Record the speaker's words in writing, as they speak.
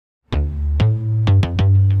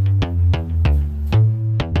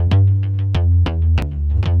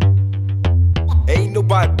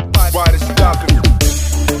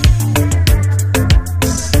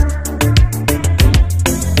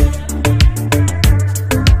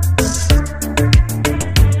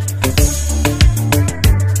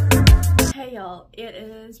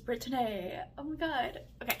Brittany. Oh my god.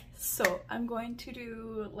 Okay, so I'm going to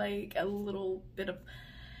do like a little bit of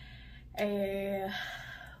a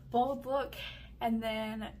bold look and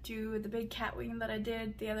then do the big cat wing that I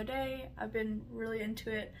did the other day. I've been really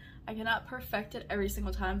into it. I cannot perfect it every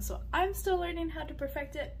single time, so I'm still learning how to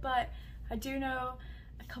perfect it, but I do know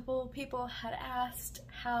a couple people had asked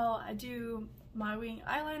how I do my wing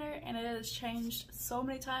eyeliner, and it has changed so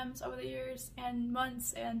many times over the years and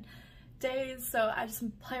months and days, so I just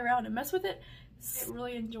play around and mess with it. So I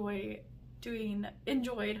really enjoyed,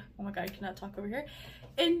 oh my god, I cannot talk over here,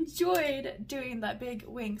 enjoyed doing that big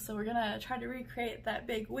wing. So we're gonna try to recreate that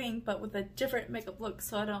big wing but with a different makeup look,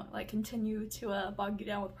 so I don't like continue to bog you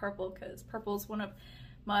down with purple, because purple is one of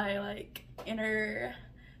my like inner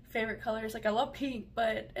favorite colors. Like I love pink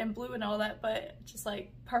and blue and all that, but just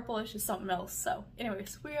like purple is just something else. So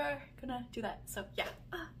anyways, we are gonna do that, so yeah.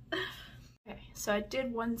 Okay, so I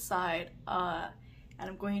did one side and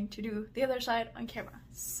I'm going to do the other side on camera.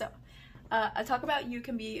 So I talk about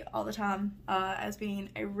Ucanbe all the time as being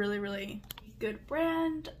a really good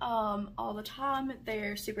brand all the time.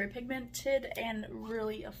 They're super pigmented and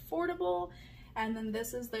really affordable. And then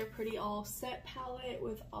this is their Pretty All Set palette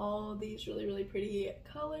with all these really pretty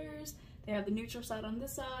colors. They have the neutral side on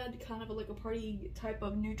this side, kind of like a party type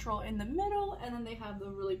of neutral in the middle, and then they have the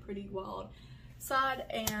really pretty wild side.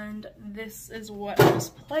 And this is what I was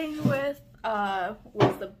playing with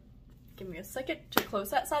the, give me a second to close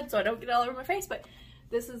that side so I don't get it all over my face, but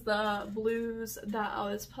this is the blues that I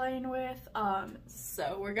was playing with.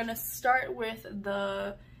 So we're gonna start with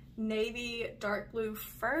the navy dark blue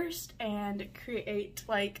first and create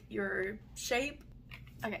like your shape.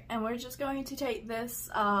 Okay, and we're just going to take this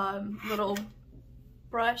little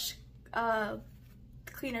brush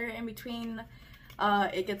cleaner in between.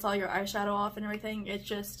 It gets all your eyeshadow off and everything. It's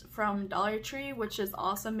just from Dollar Tree, which is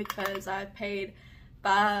awesome because I paid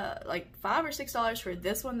like $5 or $6 for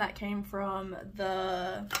this one that came from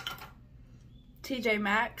the TJ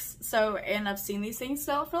Maxx. So, and I've seen these things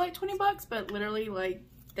sell for like 20 bucks, but literally like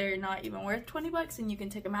they're not even worth 20 bucks, and you can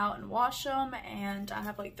take them out and wash them, and I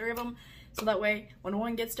have like 3 of them, so that way when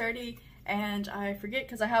one gets dirty and I forget,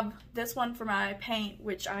 because I have this one for my paint,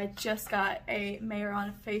 which I just got a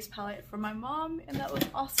Mayron face palette from my mom, and that was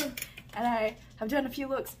awesome, and I have done a few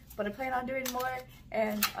looks, but I plan on doing more,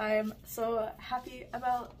 and I'm so happy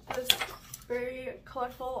about this very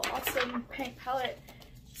colorful, awesome paint palette,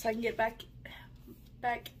 so I can get back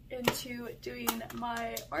into doing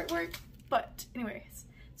my artwork. But anyways,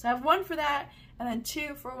 so I have 1 for that, and then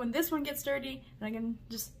 2 for when this one gets dirty, and I can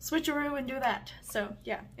just switcheroo and do that. So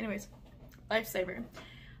yeah, anyways, lifesaver,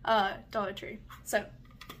 Dollar Tree. So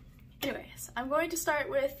anyways, I'm going to start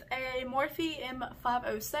with a Morphe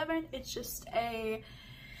M507. It's just a,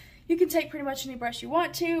 you can take pretty much any brush you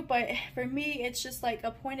want to, but for me it's just like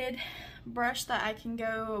a pointed brush that I can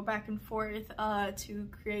go back and forth to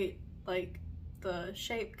create like the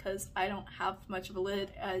shape, because I don't have much of a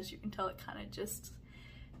lid. As you can tell, it kind of just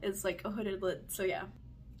is like a hooded lid, so yeah.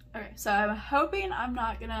 Okay, so I'm hoping I'm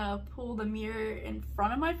not gonna pull the mirror in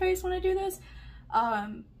front of my face when I do this,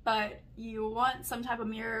 but you want some type of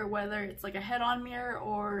mirror, whether it's like a head-on mirror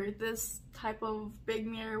or this type of big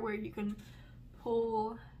mirror where you can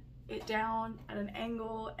pull it down at an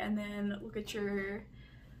angle and then look at your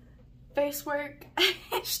face work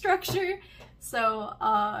structure. So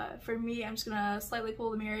for me, I'm just gonna slightly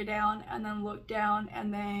pull the mirror down and then look down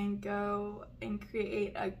and then go and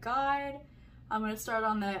create a guide. I'm gonna start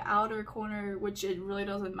on the outer corner, which it really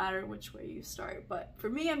doesn't matter which way you start, but for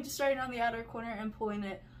me, I'm just starting on the outer corner and pulling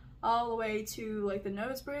it all the way to like the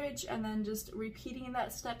nose bridge, and then just repeating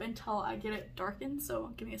that step until I get it darkened.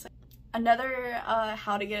 So give me a second. Another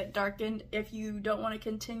how to get it darkened if you don't want to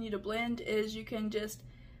continue to blend is you can just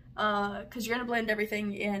because you're gonna blend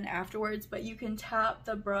everything in afterwards, but you can tap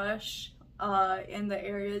the brush in the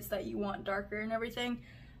areas that you want darker and everything,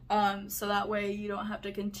 so that way you don't have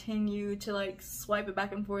to continue to like swipe it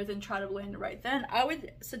back and forth and try to blend right then. I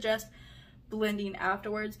would suggest blending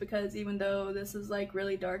afterwards, because even though this is like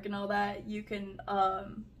really dark and all that, you can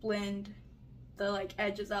blend the like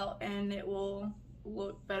edges out and it will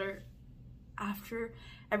look better after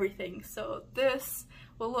everything. So this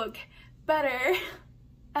will look better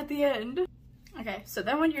at the end. Okay, so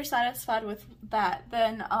then when you're satisfied with that,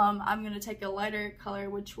 then I'm gonna take a lighter color,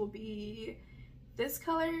 which will be this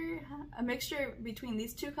color, a mixture between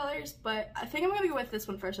these 2 colors, but I think I'm gonna go with this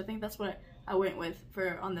one first. I think that's what I went with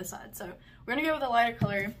for on this side. So we're gonna go with a lighter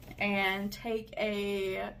color and take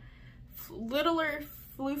a littler,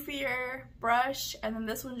 floofier brush, and then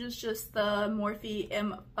this one is just the Morphe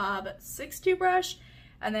M562 brush,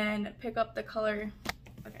 and then pick up the color,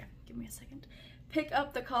 okay, give me a second, pick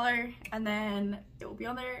up the color and then it will be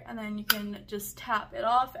on there, and then you can just tap it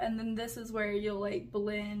off, and then this is where you'll like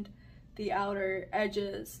blend the outer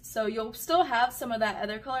edges. So you'll still have some of that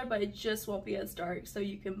other color, but it just won't be as dark, so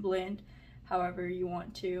you can blend however you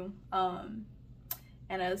want to.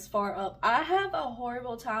 And as far up, I have a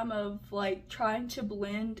horrible time of like trying to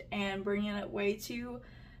blend and bringing it way too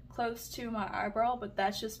close to my eyebrow, but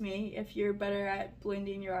that's just me. If you're better at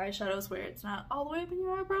blending your eyeshadows where it's not all the way up in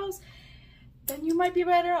your eyebrows, then you might be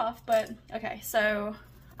better off. But okay, so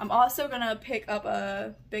I'm also gonna pick up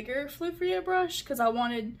a bigger fluffy brush because I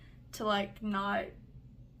wanted to like not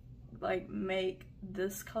like make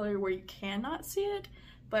this color where you cannot see it,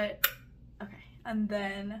 but okay, and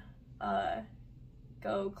then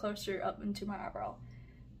go closer up into my eyebrow.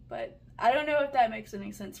 But I don't know if that makes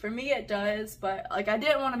any sense. For me it does, but like I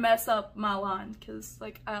didn't want to mess up my line because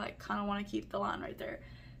like I like kind of want to keep the line right there,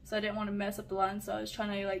 so I didn't want to mess up the line, so I was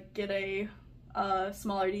trying to like get a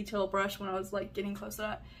smaller detail brush when I was like getting close to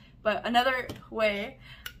that. But another way,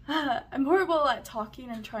 I'm horrible at talking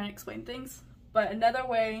and trying to explain things, but another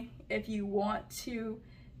way, if you want to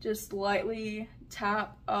just lightly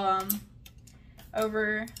tap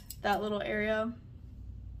over that little area,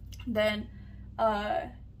 then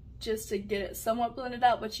just to get it somewhat blended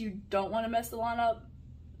out, but you don't want to mess the line up,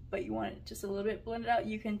 but you want it just a little bit blended out,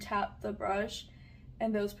 you can tap the brush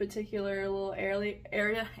in those particular little areas,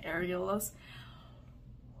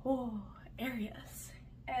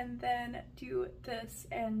 and then do this,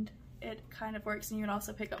 and it kind of works. And you can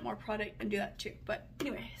also pick up more product and do that too. But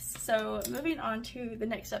anyways, so moving on to the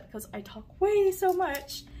next step, because I talk way so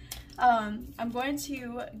much, I'm going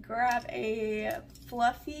to grab a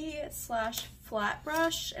fluffy slash flat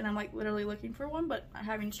brush, and I'm like literally looking for one, but I'm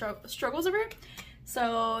having struggles over it.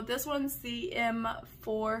 So this one's the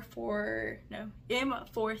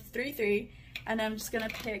M433, and I'm just gonna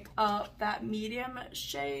pick up that medium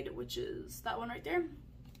shade, which is that one right there.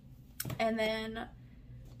 And then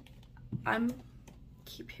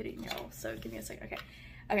keep hitting y'all, so give me a second.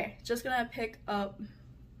 Okay, just gonna pick up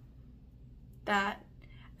that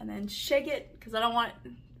and then shake it, because I want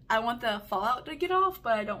the fallout to get off,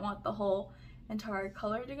 but I don't want the whole entire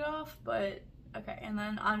color to go off. But okay, and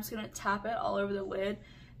then I'm just gonna tap it all over the lid.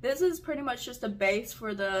 This is pretty much just a base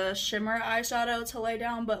for the shimmer eyeshadow to lay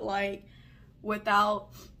down, but like without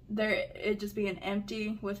it just being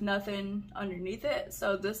empty with nothing underneath it.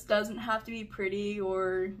 So this doesn't have to be pretty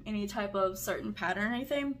or any type of certain pattern or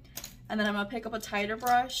anything. And then I'm gonna pick up a tighter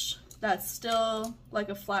brush that's still like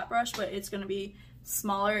a flat brush, but it's gonna be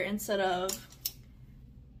smaller instead of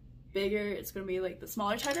bigger. It's gonna be like the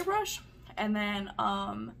smaller, tighter brush. And then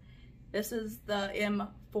this is the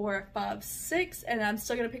M456, and I'm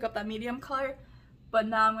still gonna pick up that medium color, but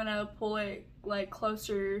now I'm gonna pull it like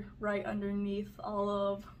closer right underneath all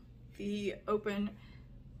of the open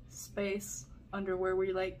space under where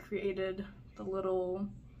we like created the little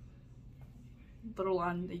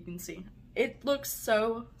line that you can see. It looks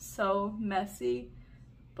so messy,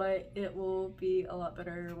 but it will be a lot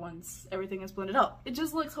better once everything is blended out. It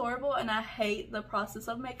just looks horrible, and I hate the process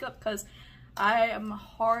of makeup because I am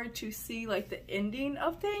hard to see like the ending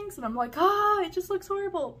of things, and I'm like, it just looks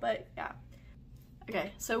horrible. But yeah.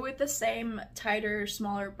 Okay, so with the same tighter,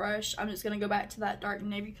 smaller brush, I'm just gonna go back to that dark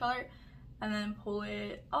navy color and then pull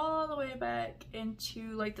it all the way back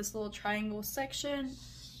into like this little triangle section,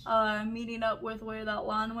 meeting up with where that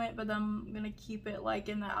line went, but then I'm gonna keep it like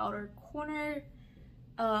in the outer corner.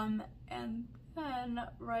 And then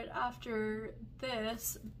right after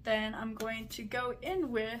this, then I'm going to go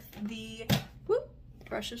in with the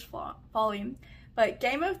brush is falling, but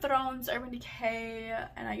Game of Thrones Urban Decay,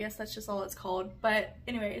 and I guess that's just all it's called. But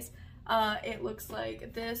anyways, it looks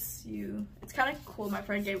like this. It's kind of cool. My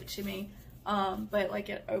friend gave it to me, but like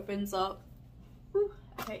it opens up.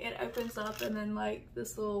 Okay, it opens up, and then like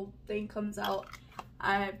this little thing comes out.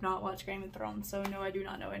 I have not watched Game of Thrones, so no, I do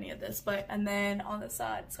not know any of this. But and then on the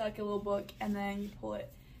side, it's like a little book, and then you pull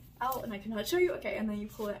it out, and I cannot show you. Okay, and then you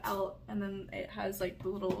pull it out, and then it has like the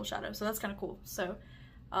little shadow, so that's kind of cool. So,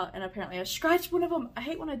 and apparently I scratched one of them. I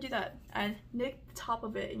hate when I do that. I nicked the top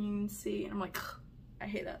of it, and you can see, and I'm like, I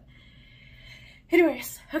hate that.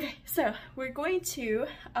 Anyways, okay, so we're going to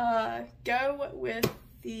go with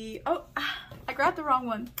the, I grabbed the wrong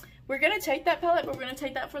one. We're gonna take that palette, but we're gonna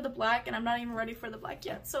take that for the black, and I'm not even ready for the black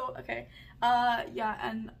yet. So okay, yeah,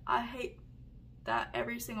 and I hate that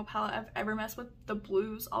every single palette I've ever messed with, the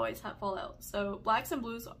blues always have fallout. So blacks and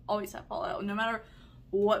blues always have fallout. No matter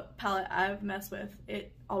what palette I've messed with,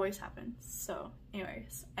 it always happens. So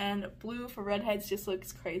anyways, and blue for redheads just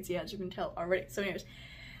looks crazy, as you can tell already. So anyways,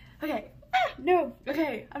 Okay. No.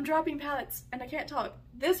 Okay. I'm dropping palettes and I can't talk.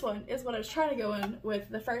 This one is what I was trying to go in with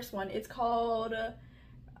the first one. It's called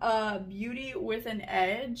Beauty with an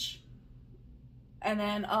Edge. And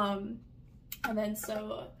then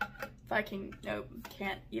so if I can, nope,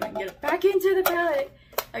 can't even get it back into the palette.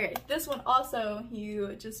 Okay, this one also,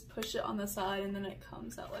 you just push it on the side and then it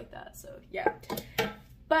comes out like that, so yeah.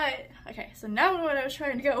 But, okay, so now what I was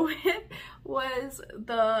trying to go with was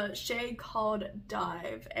the shade called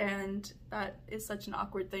Dive, and that is such an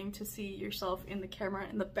awkward thing to see yourself in the camera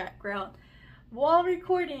in the background while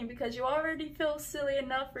recording, because you already feel silly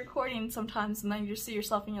enough recording sometimes, and then you just see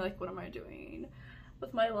yourself and you're like, what am I doing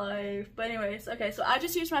with my life? But anyways, okay, so I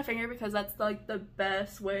just use my finger because that's like the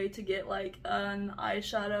best way to get like an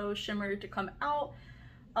eyeshadow shimmer to come out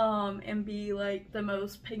and be like the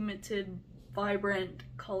most pigmented, vibrant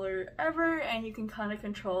color ever, and you can kind of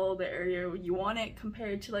control the area you want it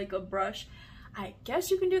compared to like a brush. I guess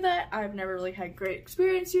you can do that. I've never really had great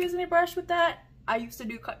experience using a brush with that. I used to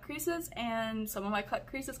do cut creases and some of my cut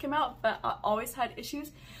creases came out, but I always had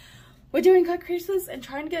issues with doing cut creases and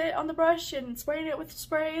trying to get it on the brush and spraying it with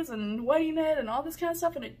sprays and wetting it and all this kind of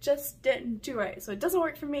stuff, and it just didn't do right. So it doesn't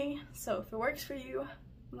work for me. So if it works for you,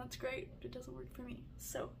 that's great, but it doesn't work for me.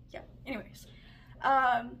 So yeah, anyways.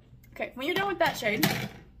 Okay, when you're done with that shade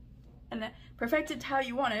and then perfected how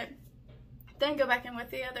you want it, then go back in with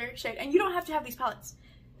the other shade. And you don't have to have these palettes.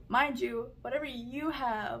 Mind you, whatever you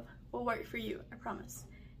have will work for you, I promise.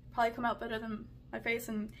 Probably come out better than my face,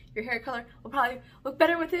 and your hair color will probably look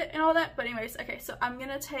better with it and all that. But anyways, okay, so I'm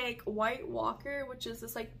gonna take White Walker, which is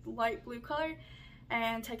this like light blue color,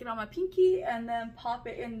 and take it on my pinky and then pop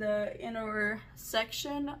it in the inner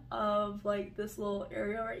section of like this little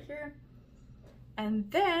area right here.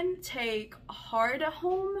 And then take Hard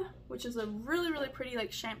Home, which is a really, really pretty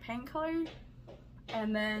like champagne color,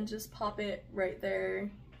 and then just pop it right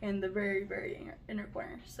there in the very, very inner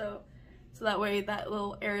corner. So that way that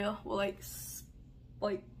little area will like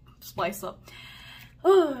splice up.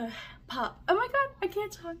 Oh, pop. Oh my god, I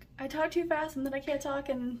can't talk. I talk too fast and then I can't talk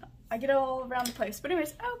and I get all around the place. But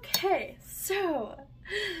anyways, okay, so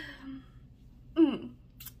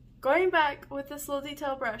going back with this little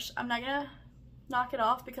detail brush, I'm not gonna knock it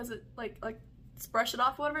off because it like brush it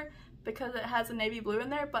off or whatever, because it has a navy blue in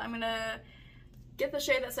there, but I'm gonna get the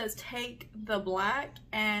shade that says Take the Black,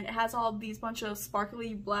 and it has all these bunch of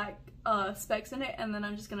sparkly black specks in it, and then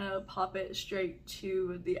I'm just gonna pop it straight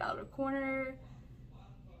to the outer corner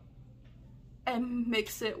and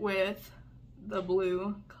mix it with the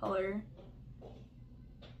blue color.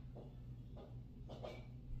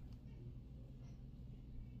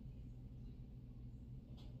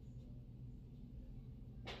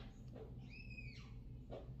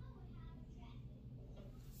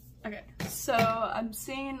 Okay, so I'm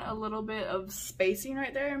seeing a little bit of spacing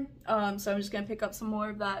right there, so I'm just going to pick up some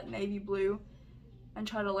more of that navy blue and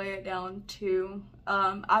try to lay it down too.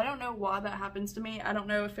 I don't know why that happens to me. I don't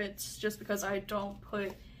know if it's just because I don't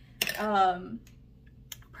put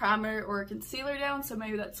primer or concealer down, so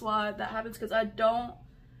maybe that's why that happens, because I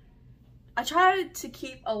try to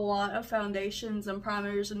keep a lot of foundations and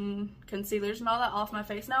primers and concealers and all that off my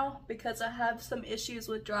face now because I have some issues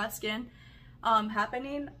with dry skin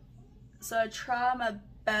happening. So I try my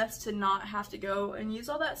best to not have to go and use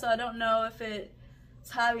all that. So I don't know if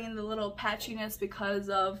it's having the little patchiness because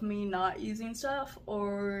of me not using stuff,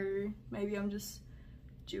 or maybe I'm just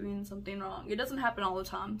doing something wrong. It doesn't happen all the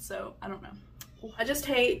time, so I don't know. I just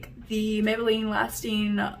take the Maybelline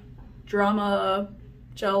Lasting Drama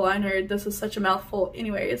Gel Liner. This is such a mouthful.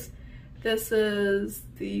 Anyways, this is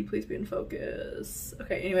the Please Be in Focus.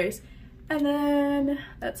 Okay, anyways. And then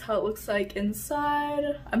that's how it looks like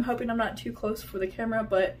inside. I'm hoping I'm not too close for the camera,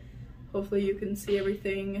 but hopefully you can see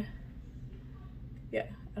everything. Yeah,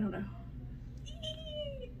 I don't know.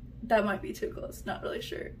 That might be too close. Not really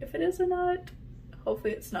sure if it is or not.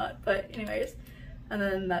 Hopefully it's not, but anyways. And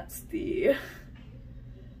then that's the,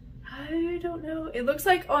 I don't know. It looks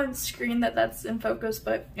like on screen that that's in focus,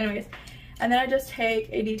 but anyways. And then I just take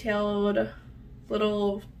a detailed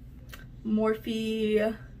little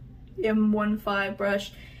Morphe M15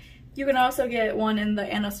 brush. You can also get one in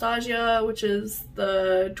the Anastasia, which is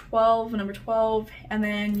the number 12, and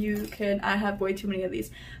then you can, I have way too many of these,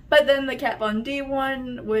 but then the Kat Von D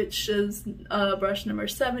one, which is brush number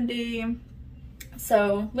 70.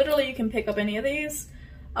 So literally you can pick up any of these.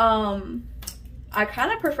 I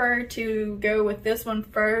kind of prefer to go with this one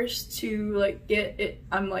first to like get it,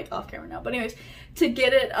 I'm like off camera now, but anyways, to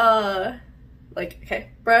get it like,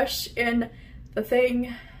 okay, brush in the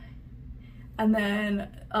thing, and then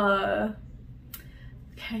okay,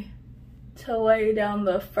 to lay down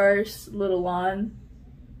the first little line.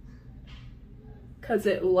 because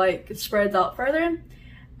it like spreads out further.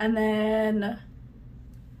 And then,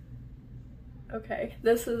 okay,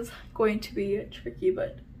 this is going to be tricky,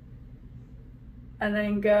 but, and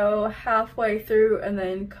then go halfway through and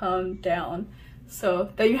then come down. So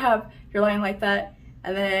then you have your line like that,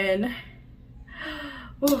 and then,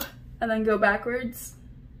 and then go backwards.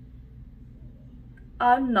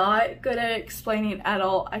 I'm not good at explaining at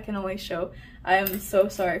all. I can only show. I am so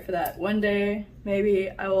sorry for that. One day, maybe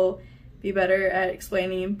I will be better at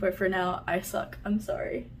explaining, but for now, I suck. I'm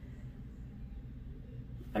sorry.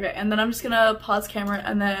 Okay, and then I'm just gonna pause camera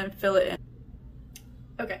and then fill it in.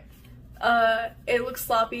 Okay, it looks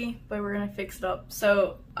sloppy, but we're gonna fix it up.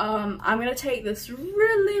 So, I'm gonna take this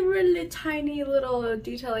really tiny little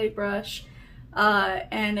detail brush,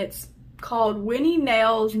 and it's called Winnie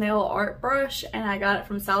Nails Nail Art Brush, and I got it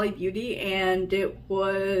from Sally Beauty, and it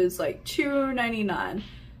was like $2.99.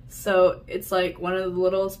 So it's like one of the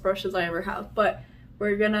littlest brushes I ever have. But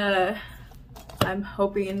we're gonna, I'm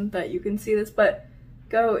hoping that you can see this, but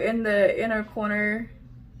go in the inner corner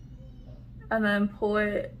and then pull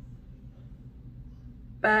it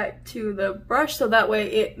back to the brush, so that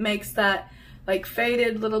way it makes that like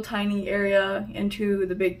faded little tiny area into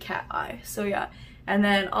the big cat eye. So yeah. And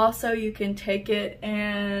then also you can take it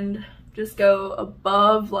and just go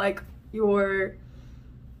above like your,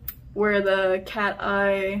 where the cat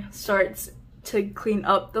eye starts, to clean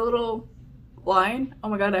up the little line. Oh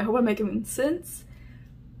my god, I hope I'm making sense.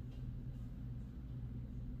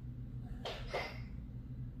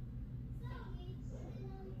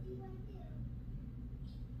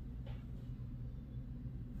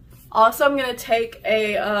 Also, I'm gonna take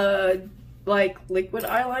a like liquid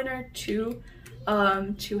eyeliner to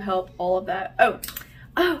help all of that. Oh,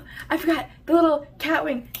 I forgot the little cat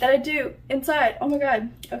wing that I do inside. Oh my god.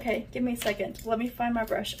 Okay, give me a second. Let me find my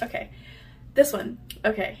brush. Okay, this one.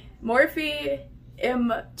 Okay, Morphe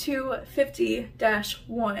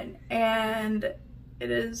M250-1, and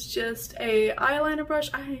it is just a eyeliner brush.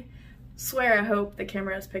 I swear, I hope the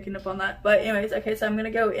camera is picking up on that. But anyways, okay, so I'm gonna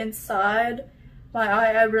go inside my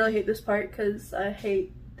eye. I really hate this part because I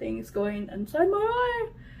hate things going inside my eye.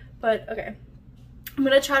 But okay, I'm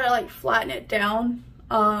gonna try to like flatten it down,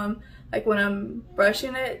 like when I'm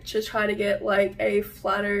brushing it, to try to get like a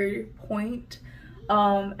flatter point,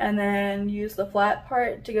 and then use the flat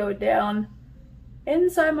part to go down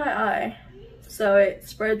inside my eye so it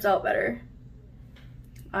spreads out better.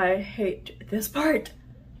 I hate this part.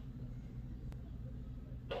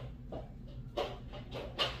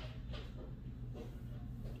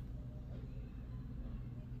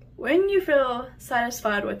 When you feel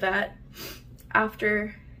satisfied with that,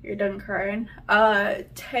 after you're done crying,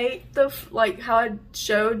 take the, like how I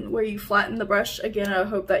showed where you flatten the brush. Again, I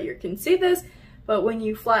hope that you can see this, but when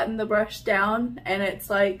you flatten the brush down and it's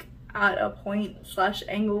like at a point /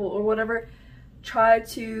 angle or whatever, try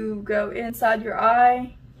to go inside your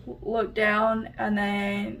eye, look down, and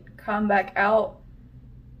then come back out.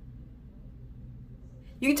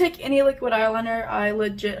 You can take any liquid eyeliner. I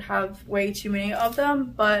legit have way too many of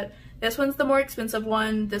them, but this one's the more expensive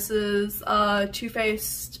one. This is Too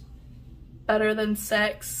Faced Better Than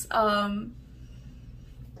Sex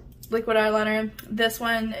liquid eyeliner. This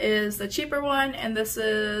one is the cheaper one, and this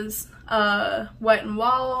is Wet n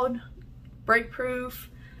Wild Break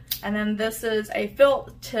Proof. And then this is a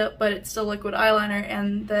felt tip, but it's still liquid eyeliner.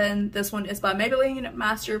 And then this one is by Maybelline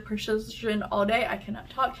Master Precision All Day. I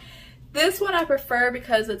cannot talk. This one I prefer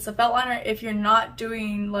because it's a felt liner. If you're not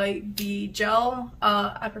doing like the gel,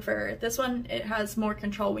 I prefer this one. It has more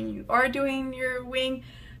control when you are doing your wing,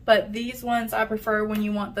 but these ones I prefer when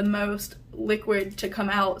you want the most liquid to come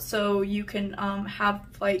out, so you can have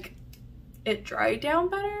like it dry down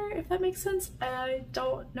better, if that makes sense. I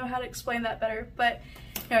don't know how to explain that better, but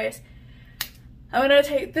anyways, I'm gonna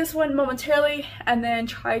take this one momentarily and then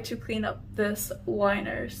try to clean up this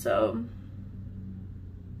liner. So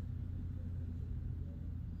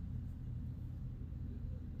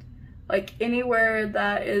like anywhere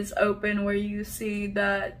that is open where you see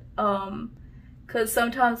that, because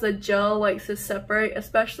sometimes the gel likes to separate,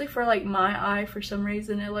 especially for like my eye. For some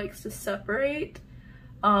reason it likes to separate.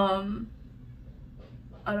 I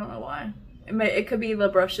don't know why. It could be the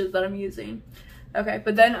brushes that I'm using. Okay,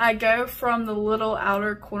 but then I go from the little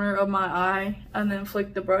outer corner of my eye and then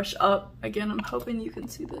flick the brush up. Again, I'm hoping you can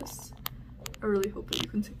see this. I really hope that you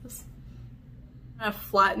can see this. I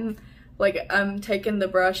flatten, like I'm taking the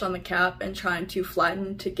brush on the cap and trying to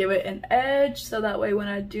flatten to give it an edge, so that way when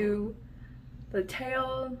I do the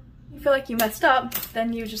tail, you feel like you messed up,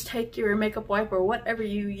 then you just take your makeup wipe or whatever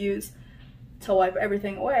you use to wipe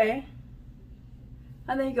everything away,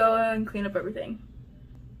 and then you go and clean up everything.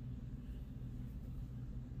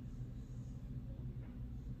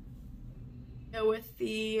 go with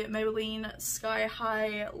the Maybelline Sky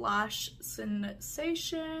High Lash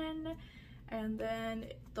Sensation, and then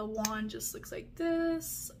the wand just looks like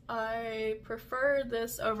this. I prefer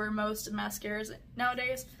this over most mascaras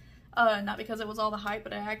nowadays, not because it was all the hype,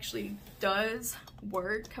 but it actually does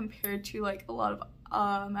work compared to like a lot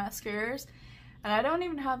of mascaras. And I don't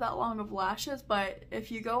even have that long of lashes, but if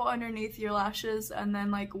you go underneath your lashes and then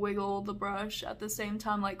like wiggle the brush at the same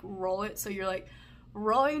time, like roll it, so you're like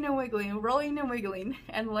rolling and wiggling,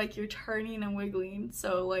 and like you're turning and wiggling,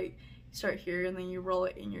 so like you start here and then you roll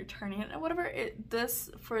it and you're turning it and whatever,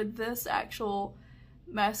 for this actual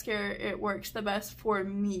mascara it works the best for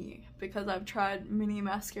me, because I've tried many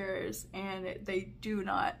mascaras and they do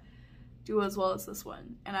not do as well as this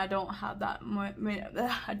one, and I don't have that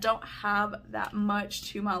much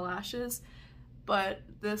to my lashes, but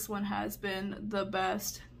this one has been the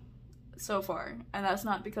best so far, and that's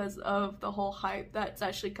not because of the whole hype. That's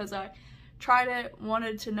actually because I tried it,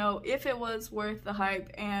 wanted to know if it was worth the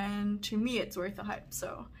hype, and to me it's worth the hype,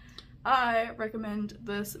 so I recommend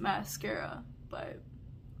this mascara. But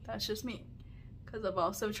that's just me, because I've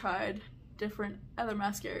also tried different other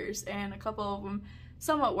mascaras and a couple of them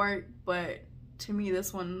somewhat work, but to me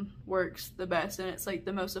this one works the best, and it's like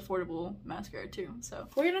the most affordable mascara too. So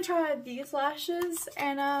we're gonna try these lashes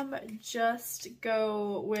and just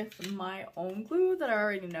go with my own glue that I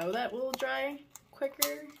already know that will dry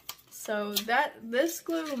quicker. So this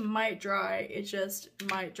glue might dry, it just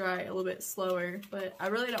might dry a little bit slower, but I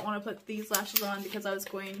really don't want to put these lashes on because I was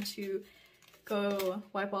going to go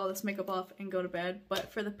wipe all this makeup off and go to bed,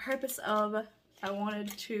 but for the purpose of I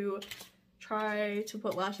wanted to try to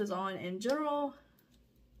put lashes on in general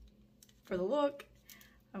for the look,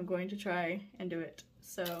 I'm going to try and do it.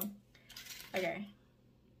 So okay,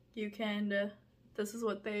 this is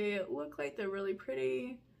what they look like. They're really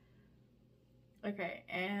pretty. Okay,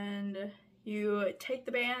 and you take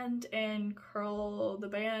the band and curl the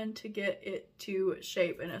band to get it to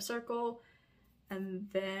shape in a circle, and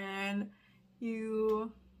then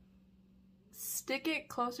you stick it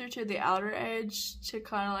closer to the outer edge to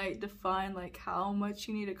kind of like define like how much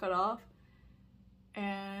you need to cut off.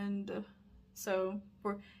 And so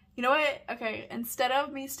you know what, okay, instead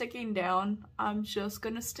of me sticking down, I'm just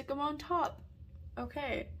gonna stick them on top.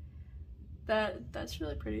 Okay, that's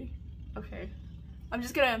really pretty. Okay, I'm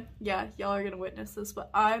just gonna, yeah, y'all are gonna witness this,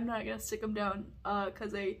 but I'm not gonna stick them down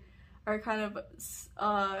because they are kind of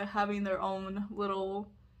having their own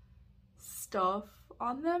little stuff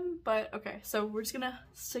on them. But okay, so we're just gonna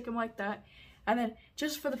stick them like that, and then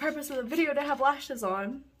just for the purpose of the video to have lashes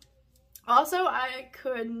on. Also, I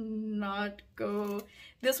could not go,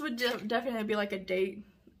 this would definitely be like a date.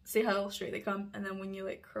 See how straight they come, and then when you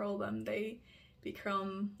like curl them, they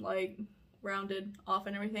become like rounded off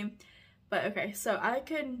and everything. But okay, so I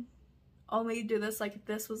could only do this like if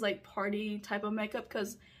this was like party type of makeup,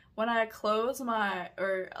 because when I close my,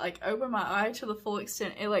 or like open my eye to the full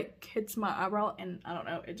extent, it like hits my eyebrow, and I don't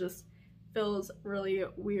know, it just feels really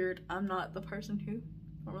weird. I'm not the person who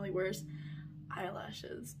normally wears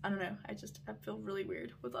eyelashes. I don't know, I feel really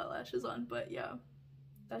weird with eyelashes on, but yeah,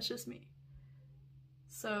 that's just me.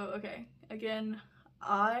 So okay, again,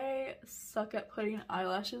 I suck at putting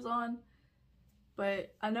eyelashes on,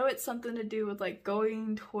 but I know it's something to do with like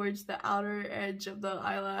going towards the outer edge of the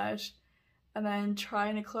eyelash and then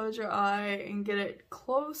trying to close your eye and get it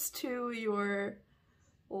close to your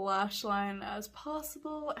lash line as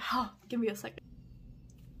possible. Oh, give me a second.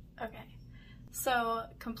 Okay, so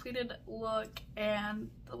completed look and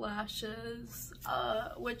the lashes,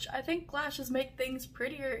 which I think lashes make things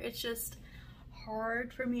prettier. It's just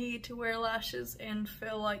hard for me to wear lashes and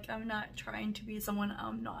feel like I'm not trying to be someone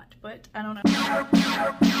I'm not, but I don't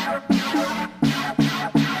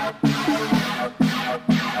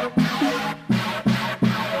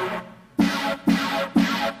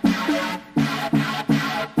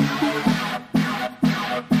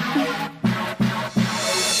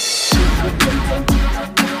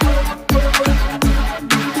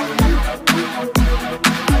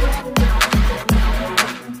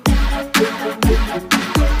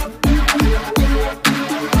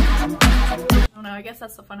I guess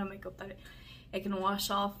that's the fun of makeup, that it can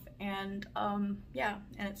wash off, and yeah,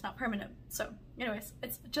 and it's not permanent. So anyways,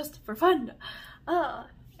 it's just for fun.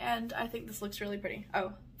 And I think this looks really pretty.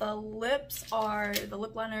 Oh, the lips are the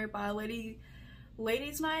lip liner by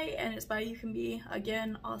Ladies Night, and it's by Ucanbe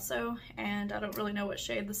again also, and I don't really know what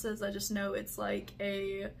shade this is. I just know it's like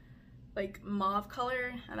a mauve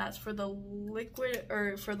color, and that's for the liquid,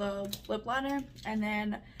 or for the lip liner. And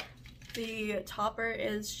then the topper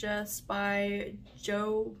is just by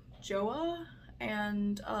Joa,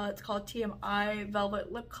 and it's called TMI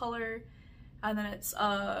Velvet Lip Color, and then it's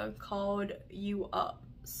called You Up.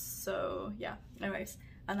 So yeah, anyways,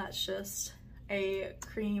 and that's just a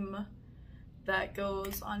cream that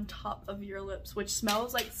goes on top of your lips, which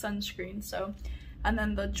smells like sunscreen. So, and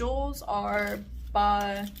then the jewels are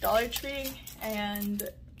by Dollar Tree, and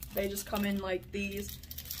they just come in like these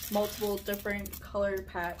multiple different color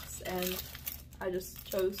packs, and I just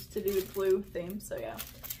chose to do the blue theme. So yeah.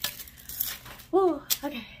 Whoa,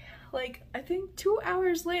 okay, like I think 2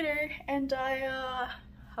 hours later, and I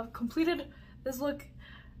have completed this look.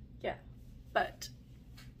 Yeah, but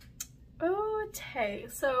okay,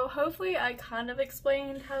 so hopefully I kind of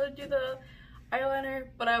explained how to do the eyeliner,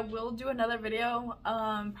 but I will do another video,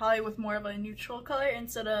 probably with more of a neutral color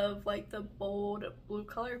instead of like the bold blue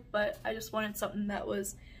color. But I just wanted something that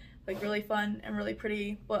was like really fun and really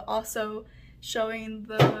pretty, but also showing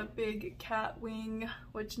the big cat wing,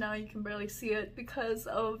 which now you can barely see it because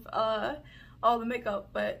of all the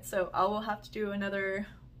makeup. But so I will have to do another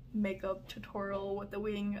makeup tutorial with the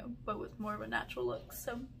wing, but with more of a natural look.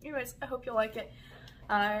 So anyways, I hope you'll like it.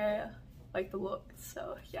 I like the look,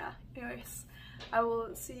 so yeah. Anyways, I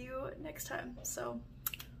will see you next time, so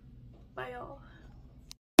bye y'all.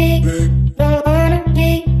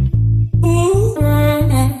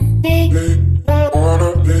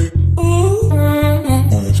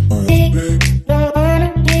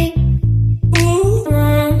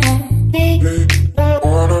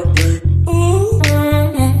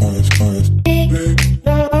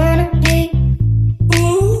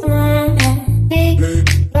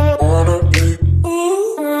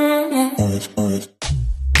 It's fun.